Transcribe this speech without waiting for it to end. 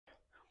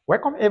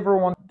Welcome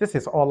everyone. This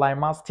is Online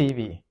Maths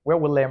TV, where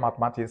we learn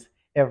mathematics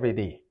every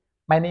day.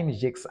 My name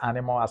is Jakes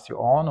Animal, as you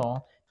all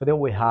know. Today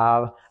we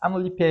have an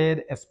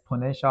Olympiad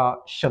exponential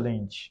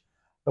challenge.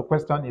 The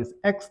question is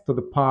x to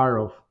the power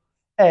of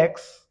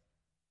x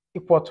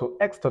equal to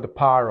x to the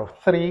power of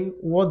 3.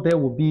 What there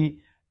will be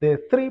the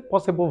three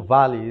possible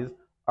values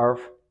of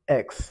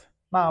x.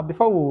 Now,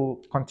 before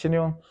we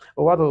continue,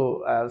 we want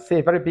to say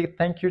a very big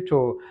thank you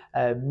to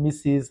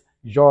Mrs.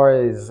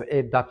 Joyce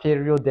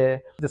Daferio,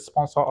 the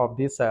sponsor of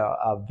this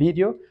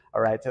video.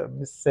 All right,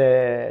 Miss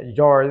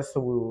Joyce,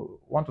 we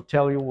want to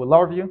tell you we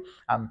love you,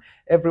 and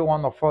every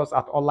one of us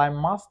at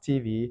Online Maths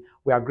TV,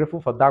 we are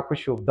grateful for that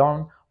which you've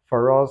done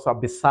for us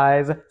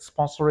besides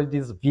sponsoring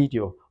this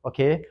video.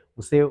 Okay,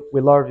 we say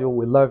we love you,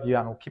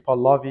 and we'll keep on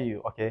loving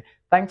you. Okay,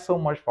 thanks so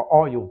much for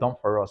all you've done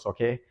for us.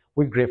 Okay,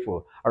 we're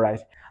grateful. All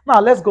right,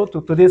 now let's go to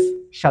today's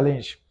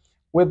challenge.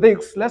 With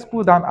this, let's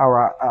put down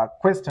our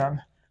question.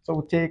 So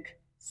we take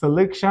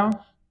selection.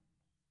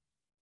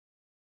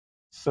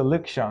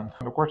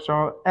 The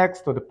question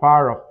x to the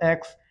power of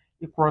x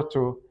equal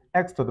to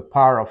x to the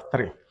power of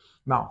 3.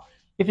 Now,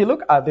 if you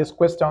look at this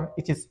question,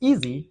 it is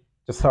easy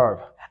to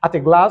solve. At a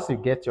glance, you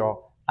get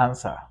your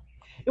answer.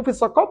 If we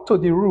succumb to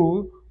the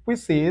rule which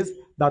says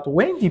that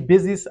when the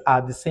bases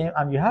are the same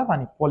and you have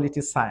an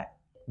equality sign,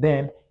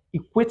 then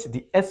equate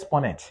the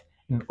exponent.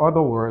 In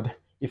other words,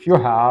 if you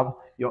have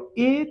your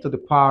a to the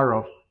power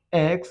of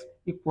x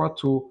equal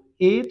to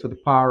a to the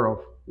power of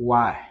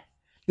y,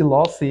 the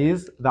law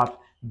says that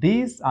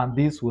this and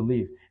this will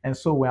leave, and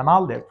so we are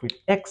now left with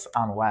x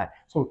and y.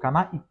 So we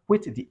cannot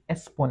equate the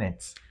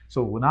exponents.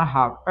 So we now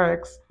have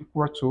x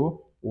equal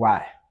to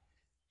y.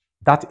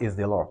 That is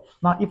the law.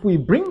 Now, if we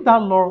bring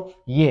that law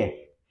here,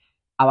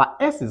 our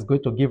s is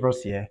going to give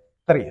us here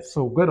 3.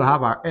 So we're going to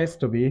have our s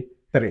to be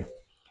 3.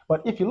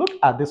 But if you look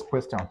at this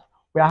question,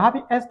 we are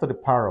having s to the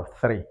power of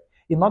 3.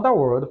 In other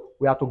words,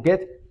 we have to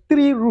get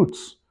 3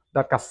 roots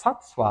that can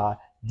satisfy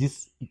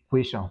this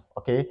equation.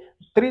 Okay,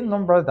 3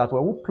 numbers that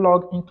when we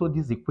plug into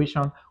this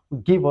equation will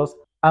give us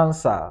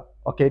answer.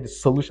 Okay, the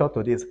solution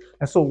to this.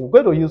 And so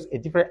we're going to use a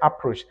different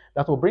approach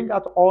that will bring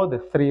out all the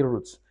 3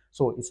 roots.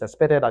 So it's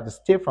expected that you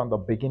stay from the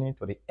beginning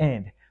to the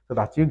end so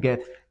that you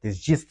get the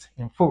gist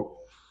in full.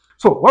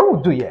 So what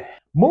we'll do here,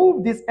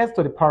 move this s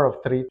to the power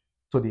of 3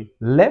 to the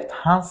left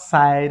hand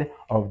side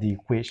of the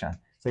equation.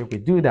 So if we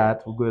do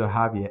that, we're going to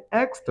have here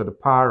x to the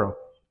power of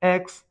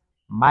x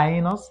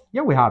minus,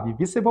 here we have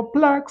invisible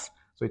plugs,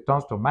 so it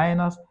turns to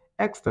minus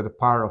x to the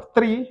power of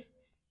 3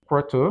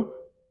 equal to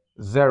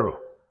 0.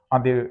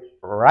 On the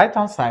right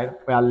hand side,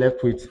 we are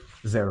left with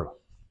 0.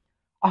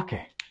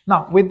 Okay,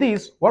 now with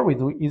this, what we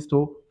do is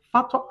to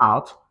factor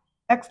out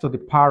x to the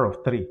power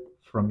of 3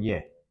 from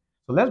here.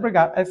 So let's bring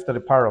out x to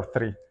the power of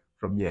 3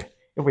 from here.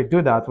 If we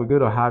do that, we're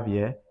going to have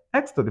here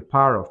x to the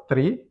power of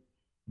 3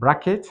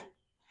 bracket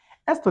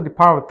x to the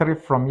power of 3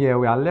 from here.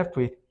 We are left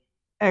with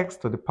x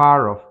to the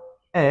power of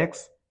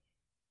x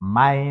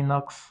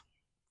minus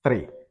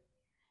 3.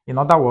 In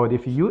other words,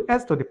 if you use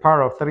x to the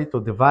power of 3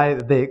 to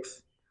divide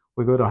this,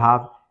 we're going to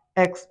have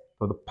x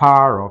to the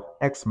power of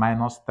x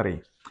minus 3.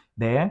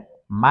 Then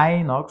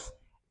minus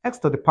x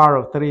to the power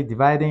of 3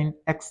 dividing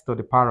x to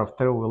the power of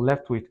 3, we're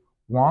left with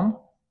 1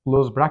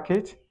 close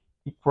bracket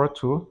equal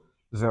to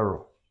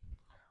 0.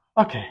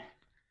 Okay,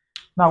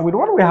 now with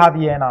what we have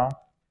here now,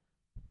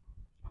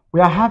 we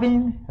are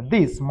having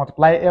this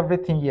multiply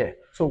everything here.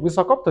 So we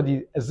succumb to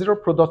the zero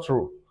product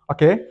rule.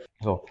 Okay,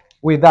 so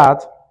with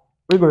that,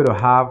 we're going to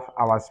have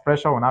our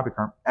expression will now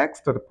become x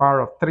to the power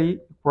of 3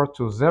 equal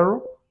to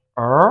 0,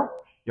 or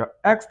your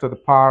x to the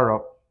power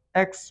of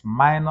x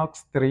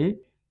minus 3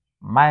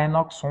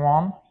 minus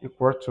 1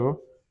 equal to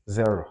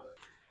 0.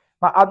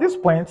 Now at this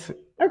point,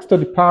 x to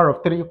the power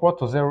of 3 equal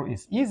to 0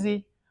 is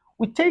easy.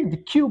 We take the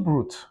cube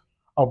root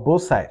of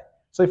both sides.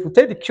 So if we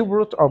take the cube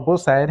root of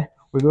both sides,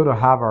 we're going to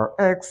have our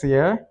x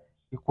here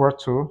equal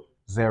to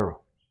 0.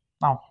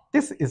 Now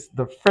this is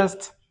the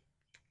first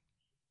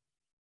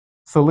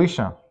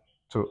solution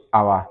to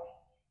our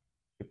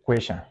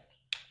equation.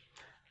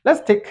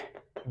 Let's take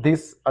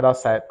this other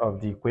side of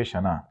the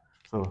equation now.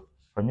 So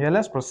from here,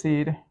 let's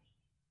proceed.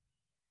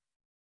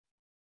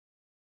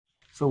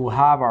 So we'll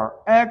have our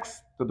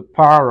x to the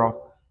power of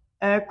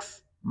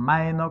x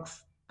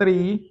minus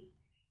 3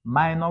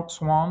 minus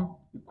 1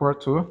 equal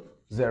to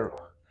 0.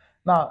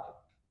 Now,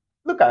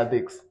 look at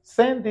this.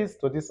 Send this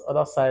to this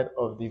other side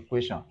of the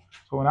equation.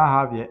 So we now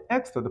have here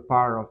x to the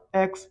power of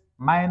x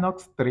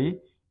minus 3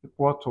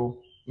 equal to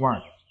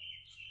 1.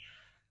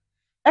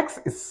 X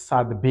is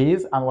at the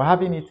base and we're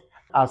having it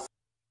as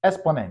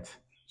exponent.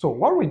 So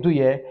what we do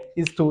here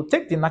is to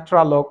take the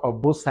natural log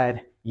of both sides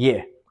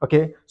here.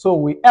 Okay, so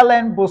we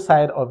ln both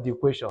sides of the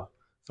equation.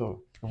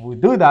 So if we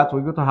do that,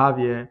 we're going to have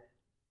here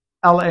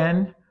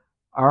ln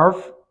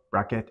of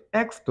bracket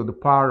x to the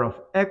power of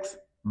x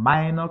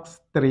minus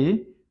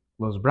 3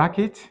 close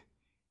bracket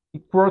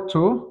equal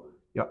to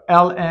your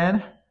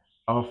ln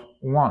of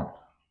 1.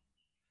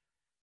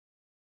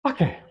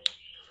 Okay,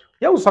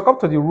 here we succumb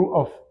to the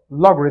rule of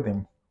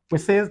logarithm,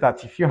 which says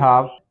that if you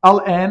have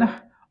ln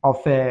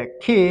of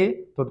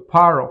k to the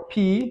power of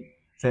p,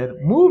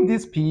 said move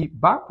this p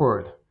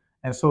backward.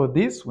 And so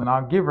this will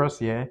now give us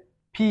here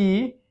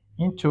p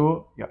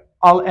into your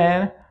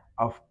ln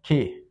of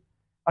k.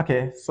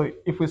 Okay, so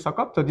if we suck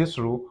up to this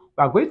rule,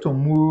 we are going to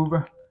move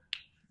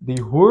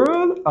the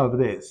whole of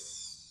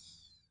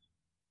this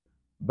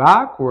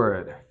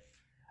backward.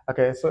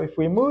 Okay, so if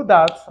we move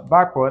that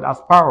backward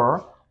as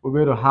power, we're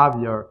going to have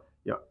your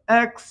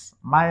x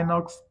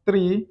minus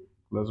 3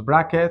 close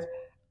bracket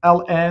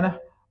ln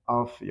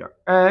of your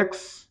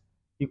x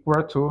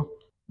equal to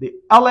the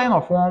ln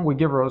of 1 will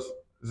give us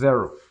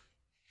 0.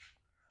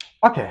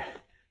 Okay,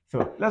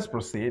 so let's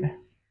proceed.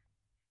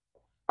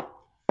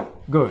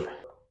 Good.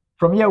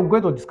 From here, we're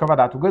going to discover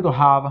that we're going to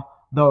have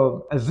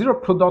the zero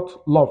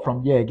product law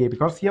from here again,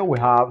 because here we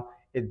have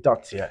a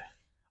dot here.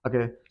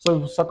 Okay, so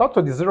if we subtract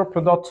to the zero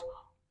product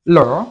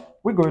law,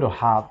 we're going to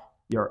have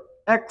your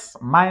x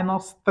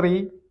minus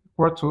 3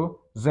 equal to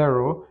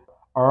 0,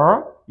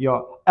 or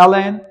your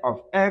ln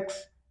of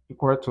x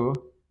equal to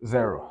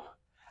 0.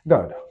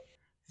 Good.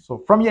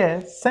 So from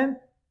here, send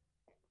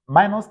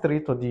minus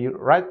 3 to the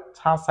right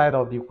hand side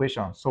of the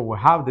equation. So we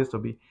have this to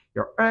be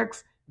your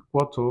x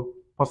equal to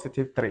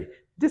positive 3.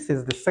 This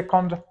is the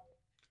second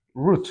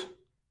root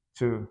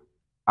to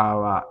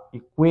our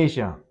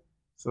equation.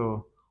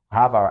 So we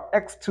have our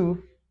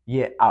x2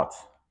 here out.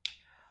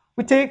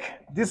 We take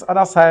this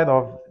other side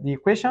of the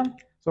equation.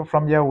 So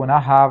from here, we now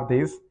have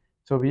this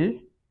to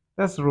be,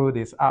 let's rule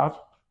this out.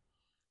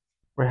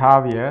 We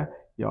have here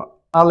your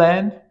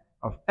ln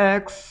of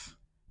x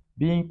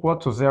being equal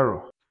to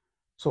 0.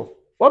 So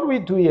what we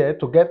do here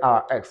to get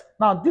our x?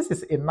 Now, this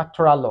is a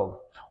natural log.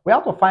 We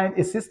have to find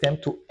a system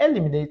to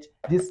eliminate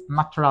this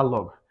natural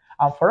log.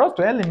 And for us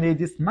to eliminate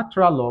this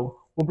natural log,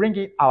 we'll bring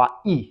in our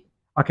e,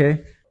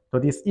 okay, to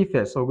this e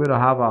first. So we're going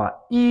to have our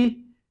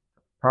e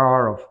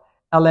power of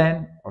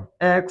ln of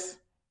x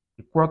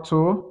equal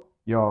to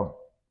your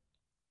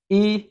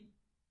e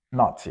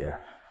naught here.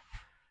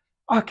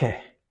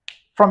 Okay,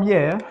 from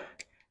here,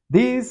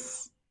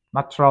 this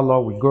natural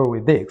log will go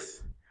with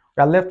this.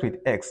 We are left with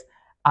x,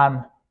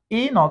 and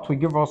e naught will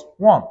give us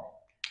 1.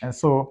 And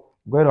so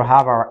we're going to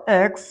have our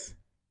x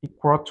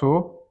equal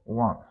to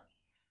 1.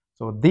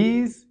 So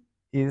this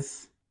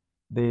is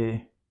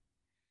the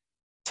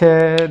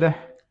third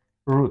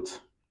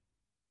root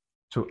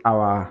to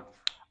our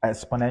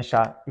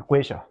exponential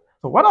equation.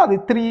 So what are the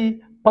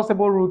 3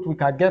 possible roots we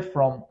can get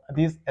from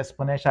this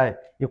exponential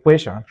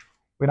equation?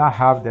 We now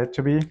have that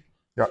to be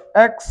your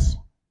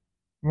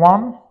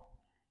x1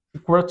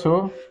 equal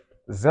to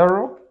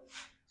 0.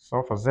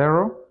 So for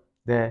 0,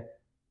 the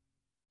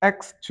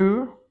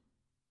x2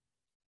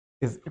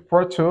 is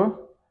equal to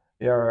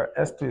your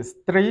s2 is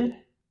 3,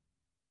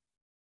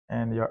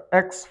 and your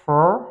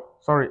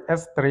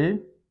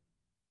s3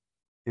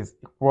 is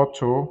equal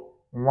to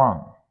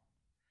 1.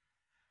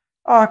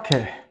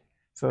 Okay,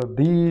 so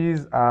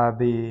these are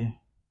the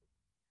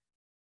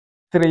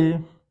 3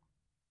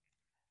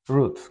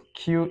 roots,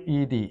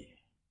 QED.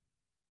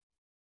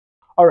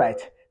 All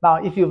right, now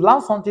if you've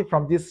learned something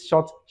from this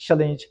short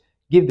challenge,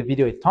 give the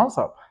video a thumbs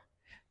up.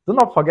 Do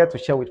not forget to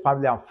share with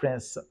family and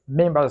friends,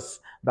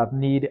 members that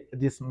need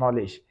this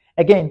knowledge.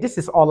 Again, this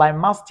is Online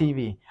Maths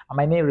TV, and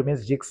my name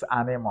remains Jakes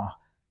Anemo.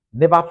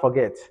 Never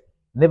forget,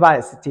 never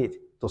hesitate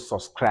to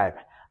subscribe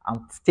and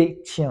stay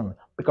tuned,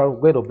 because we're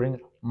going to bring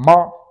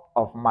more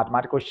of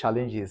mathematical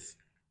challenges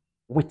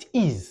with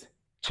ease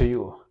to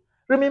you.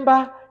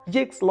 Remember,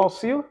 Jakes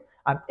loves you,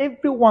 and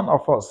every one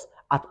of us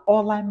at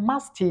Online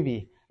Maths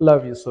TV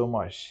love you so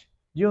much.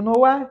 Do you know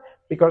why?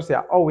 Because you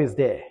are always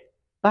there.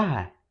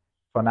 Bye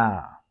for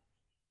now.